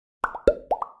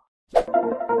मैं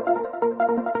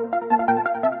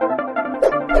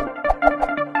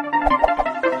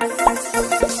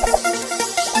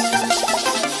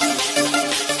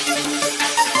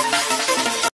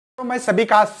सभी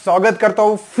का स्वागत करता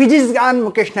हूं फिजिक्स ज्ञान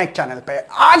मुकेश नायक चैनल पे।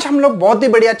 आज हम लोग बहुत ही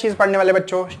बढ़िया चीज पढ़ने वाले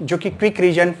बच्चों, जो कि क्विक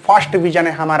रिवीजन, फास्ट रिवीजन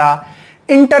है हमारा,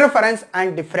 इंटरफेरेंस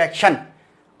एंड डिफ्रैक्शन।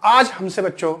 आज हमसे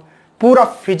बच्चों पूरा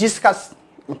फिजिक्स का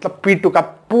मतलब P2 का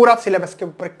पूरा सिलेबस के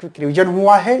ऊपर क्विक रिवीजन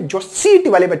हुआ है, जो सीटी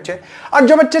वाले बच्चे और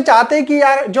जो बच्चे चाहते हैं कि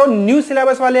यार जो न्यू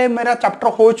सिलेबस वाले मेरा चैप्टर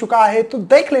हो चुका है तो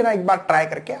देख लेना एक बार ट्राई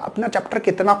करके अपना चैप्टर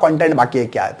कितना कंटेंट बाकी है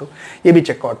क्या है, तो ये भी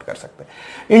चेकआउट कर सकते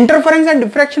हैं। इंटरफेरेंस एंड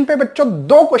डिफ्रैक्शन पे बच्चों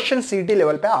 2 क्वेश्चन सीटी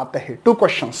लेवल पे आते हैं, 2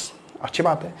 क्वेश्चंस। अच्छी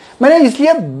बात है, मैंने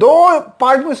इसलिए 2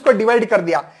 पार्ट में इसको डिवाइड कर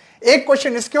दिया, एक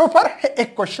क्वेश्चन इसके ऊपर,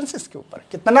 एक क्वेश्चन इसके ऊपर।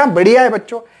 कितना बढ़िया है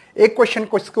बच्चों, एक क्वेश्चन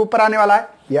को इसके ऊपर आने वाला है,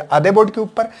 ये आधे बोर्ड के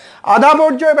ऊपर, आधा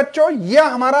बोर्ड जो है बच्चों ये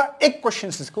हमारा एक क्वेश्चन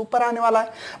इसके ऊपर आने वाला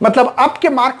है। मतलब आपके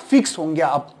मार्क फिक्स होंगे।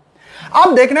 आप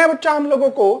देखना है बच्चा हम लोगों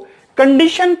को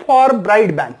कंडीशन फॉर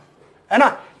ब्राइट बैंड, है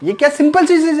ना। ये क्या सिंपल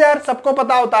चीज है यार, सबको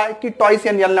पता होता है कि twice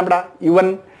N L lambda,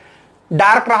 even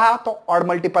dark रहा तो ऑड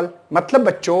मल्टीपल। मतलब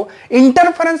बच्चों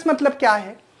इंटरफेरेंस मतलब क्या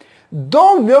है,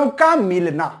 2 वेव का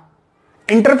मिलना।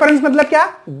 इंटरफेरेंस मतलब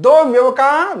क्या, 2 वेव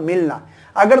का मिलना।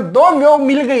 अगर 2 वेव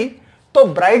मिल गई तो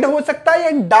ब्राइट हो सकता है या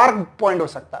डार्क पॉइंट हो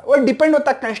सकता है, वो डिपेंड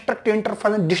होता है कंस्ट्रक्टिव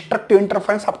इंटरफेरेंस, डिस्ट्रक्टिव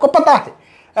इंटरफेरेंस आपको पता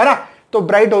है ना। तो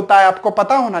ब्राइट होता है, आपको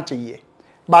पता होना चाहिए।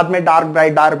 बाद में डार्क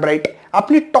ब्राइट।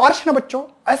 अपनी टॉर्च ना बच्चों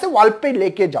ऐसे वॉल पे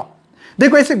लेके जाओ,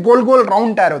 देखो ऐसे गोल गोल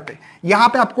राउंड टायर होते हैं, यहां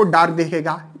पे आपको डार्क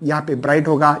दिखेगा, यहां पे ब्राइट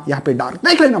होगा, यहां पे डार्क।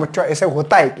 देख लेना बच्चों ऐसे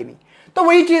होता है कि नहीं। तो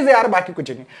वही चीज है यार, बाकी कुछ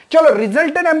नहीं। चलो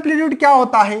रिजल्टेंट एम्पलीट्यूड क्या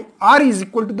होता है, R is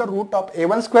equal to the root of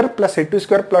a1 square plus a2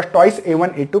 square plus twice a1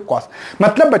 a2 cos.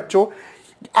 मतलब बच्चों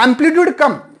एम्पलीट्यूड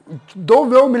कम, 2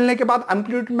 वेव मिलने के बाद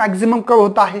एम्पलीट्यूड मैक्सिमम कब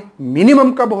होता है,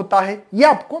 मिनिमम कब होता है, ये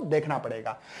आपको देखना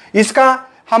पड़ेगा। इसका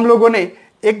हम लोगों ने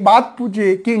एक बात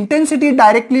पूछी कि intensity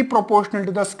directly proportional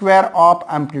to the square of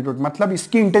amplitude. मतलब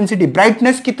इसकी इंटेंसिटी,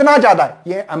 ब्राइटनेस कितना ज्यादा है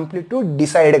ये एम्पलीट्यूड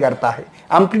डिसाइड करता है।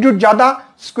 एम्पलीट्यूड ज्यादा,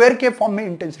 स्क्वायर के फॉर्म में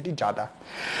इंटेंसिटी ज्यादा।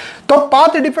 तो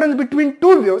path difference between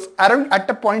 2 waves around at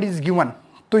a point is given.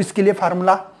 तो इसके लिए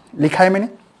फार्मूला लिखा है मैंने,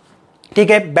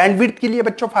 ठीक है। बैंडविड्थ के लिए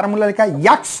बच्चों फार्मूला लिखा है,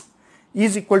 x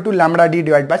is equal to lambda D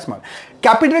divide by small.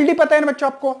 Capital D पता है ना बच्चों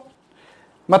आपको,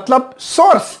 मतलब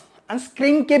सोर्स और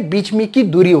स्क्रीन के बीच में की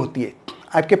दूरी होती है।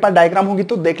 आपके पास डायग्राम होगी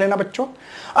तो देख लेना बच्चों।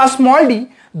 Small D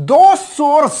 2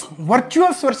 source,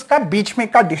 virtual source का बीच में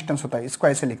का डिस्टेंस होता है, इसको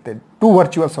ऐसे लिखते हैं, 2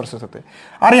 वर्चुअल सोर्सेस होते हैं।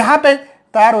 और यहां पे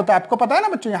तैयार होता है, आपको पता है ना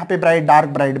बच्चों, यहां पे ब्राइट डार्क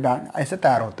ब्राइट बैंड ऐसे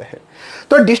तैयार होते हैं।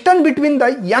 तो distance between the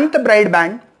nth bright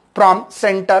banned from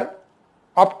centre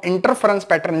of interference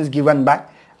pattern is given by.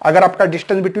 अगर आपका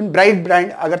डिस्टेंस बिटवीन ब्राइट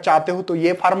बैंड अगर चाहते हो तो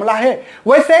ये फार्मूला है।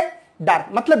 वैसे डार्क,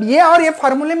 मतलब ये और ये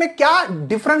फार्मूले में क्या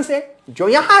डिफरेंस है, जो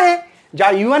यहां है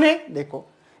जहां U1 है, देखो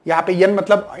यहां पे n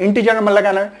मतलब इंटीजर नंबर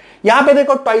लगाना है, यहां पे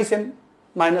देखो ट्वाइस n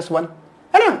 -1,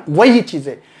 है ना। वही चीज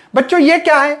है बच्चों, ये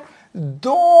क्या है,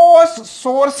 2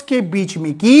 सोर्स के बीच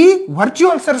में की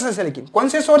वर्चुअल सोर्सेस है, लेकिन कौन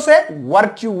से सोर्स है,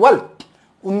 वर्चुअल,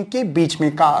 उनके बीच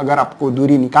में का अगर आपको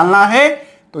दूरी निकालना है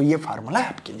तो ये फार्मूला है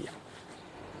आपके लिए।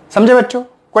 समझे बच्चों,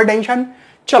 कोई टेंशन।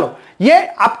 चलो ये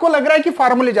आपको लग रहा है कि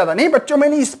फार्मूले ज्यादा नहीं बच्चों,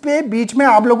 मैंने इस पे बीच में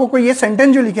आप लोगों को ये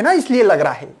सेंटेंस जो लिखे ना इसलिए लग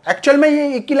रहा है, एक्चुअल में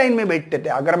ये एक ही लाइन में बैठते थे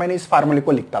अगर मैंने इस फार्मूले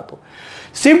को लिखता तो।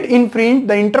 Shift in fringe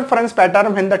the interference pattern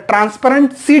when the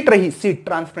transparent seat रही, seat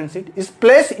transparent seat is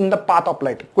place in the path of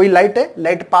light. कोई लाइट है,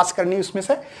 लाइट पास करनी है उसमें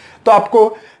से, तो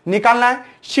आपको निकालना है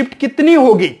शिफ्ट कितनी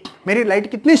होगी, मेरी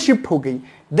लाइट कितनी शिफ्ट हो गई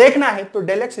देखना है। तो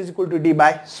del x is equal to D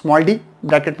by small D,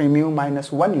 bracket में mu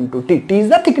 -1 into T, T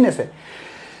is the thickness है।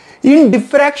 इन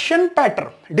डिफ्रैक्शन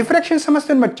पैटर्न, डिफ्रैक्शन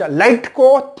समझते हैं बच्चा, लाइट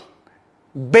को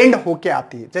बेंड होके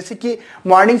आती है। जैसे कि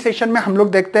मॉर्निंग सेशन में हम लोग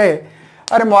देखते हैं,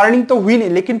 अरे मॉर्निंग तो हुई नहीं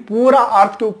लेकिन पूरा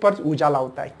अर्थ के ऊपर उजाला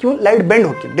होता है, क्यों, लाइट बेंड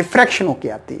होके, डिफ्रैक्शन होके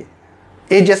आती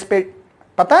है। एजेस पे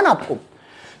पता है ना आपको।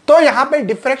 तो यहां पे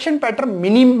डिफ्रैक्शन पैटर्न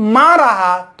मिनिमा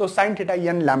रहा तो sine theta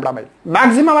n lambda by,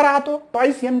 maximum रहा तो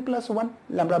ट्वाइस n + 1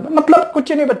 लैम्ब्डा बाय। मतलब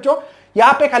कुछ नहीं बच्चों,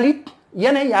 यहां पे खाली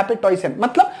n है, यहां पे ट्वाइस n,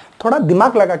 मतलब थोड़ा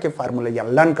दिमाग लगा के फार्मूले यार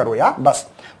लर्न करो यार बस।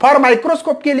 फॉर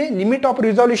माइक्रोस्कोप के लिए limit of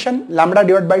resolution lambda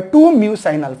divide by 2 mu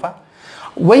sine alpha.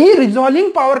 वही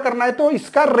रिजॉल्विंग पावर करना है तो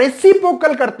इसका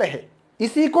रेसिप्रोकल करते हैं,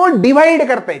 इसी को डिवाइड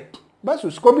करते हैं, बस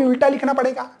उसको भी उल्टा लिखना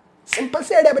पड़ेगा। सिंपल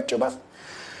से आइडिया बच्चों बस।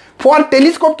 फॉर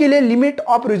टेलीस्कोप के लिए limit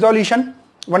of resolution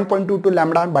 1.22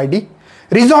 lambda by D,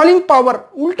 resolving power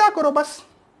उल्टा करो, बस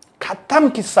खत्म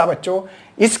किस्सा बच्चों।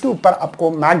 इसके ऊपर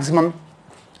आपको मैक्सिमम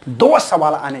 2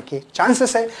 सवाल आने के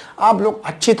चांसेस है, आप लोग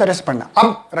अच्छी तरह से पढ़ना।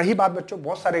 अब रही बात बच्चों,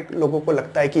 बहुत सारे लोगों को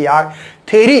लगता है कि यार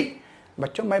थ्योरी,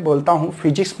 बच्चों मैं बोलता हूं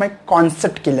फिजिक्स में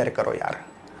कॉन्सेप्ट क्लियर करो यार,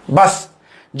 बस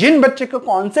जिन बच्चे को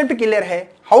कॉन्सेप्ट क्लियर है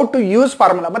हाउ टू यूज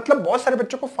फार्मूला, मतलब बहुत सारे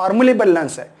बच्चों को फार्मूले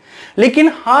बैलेंस है,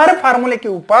 लेकिन हर फार्मूले के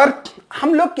ऊपर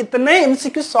हम लोग कितने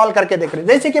एमसीक्यू सॉल्व करके देख रहे हैं।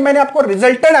 जैसे कि मैंने आपको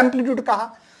रिजल्टेड एम्पलीट्यूड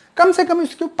कहा, कम से कम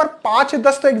इसके ऊपर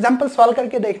 5-10 तो एग्जाम्पल सॉल्व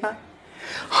करके देखना है।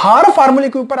 हर फार्मूले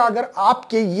के ऊपर अगर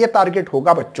आपके ये टारगेट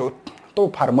होगा बच्चों,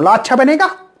 तो फार्मूला अच्छा बनेगा।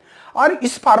 और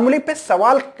इस फार्मूले पे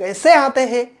सवाल कैसे आते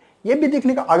हैं ये भी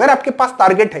देखने का। अगर आपके पास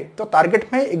टारगेट है तो टारगेट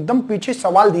में एकदम पीछे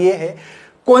सवाल दिए हैं,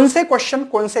 कौन से क्वेश्चन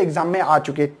कौन से एग्जाम में आ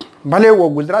चुके, भले वो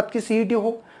गुजरात की सीईटी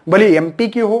हो, भले एमपी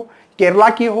की हो, केरला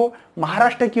की हो,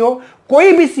 महाराष्ट्र की हो,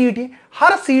 कोई भी सीईटी,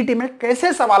 हर सीईटी में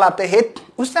कैसे सवाल आते हैं,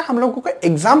 उससे हम लोगों को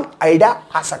एग्जाम आइडिया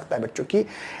आ सकता है बच्चों की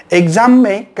एग्जाम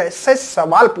में कैसे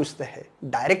सवाल पूछते हैं।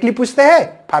 डायरेक्टली पूछते हैं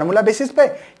फार्मूला बेसिस पे,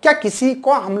 क्या किसी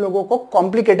को हम लोगों को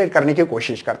कॉम्प्लिकेटेड करने की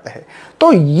कोशिश करते हैं।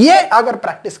 तो ये अगर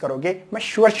प्रैक्टिस करोगे, मैं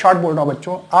श्योर शॉट बोल रहा हूं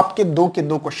बच्चों, आपके दो के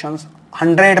दो क्वेश्चन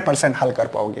 100% हल कर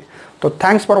पाओगे। तो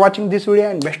thanks for watching this video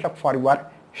and best of for your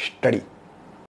study.